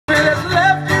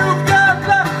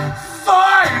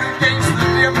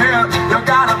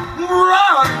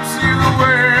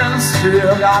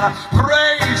gotta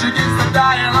rage against the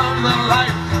dying of the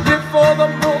light before the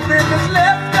moment is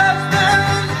left us. There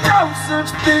is no such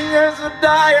thing as a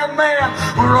dying man.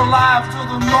 We're alive till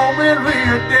the moment we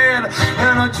are dead,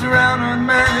 and a drowning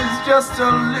man is just a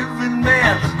living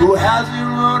man who hasn't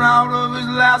run out of his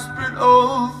last bit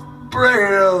of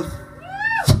breath.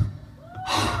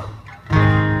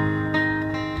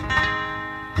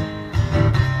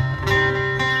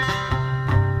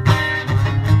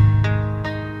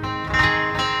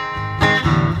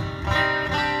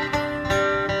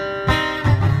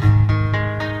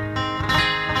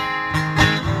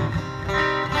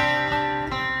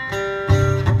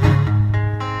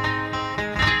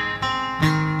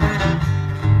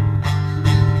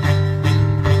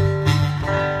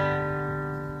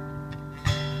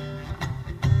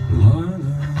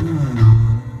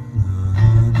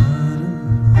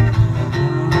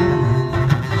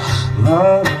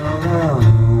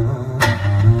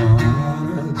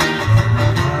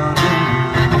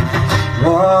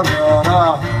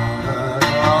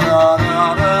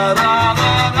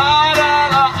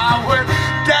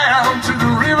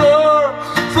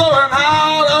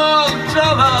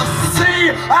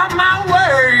 On my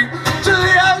way to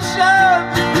the ocean,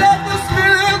 let the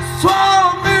spirits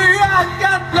swallow me. I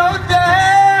got no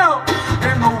down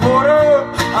in the water.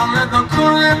 I let the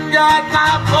current guide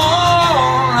my boat.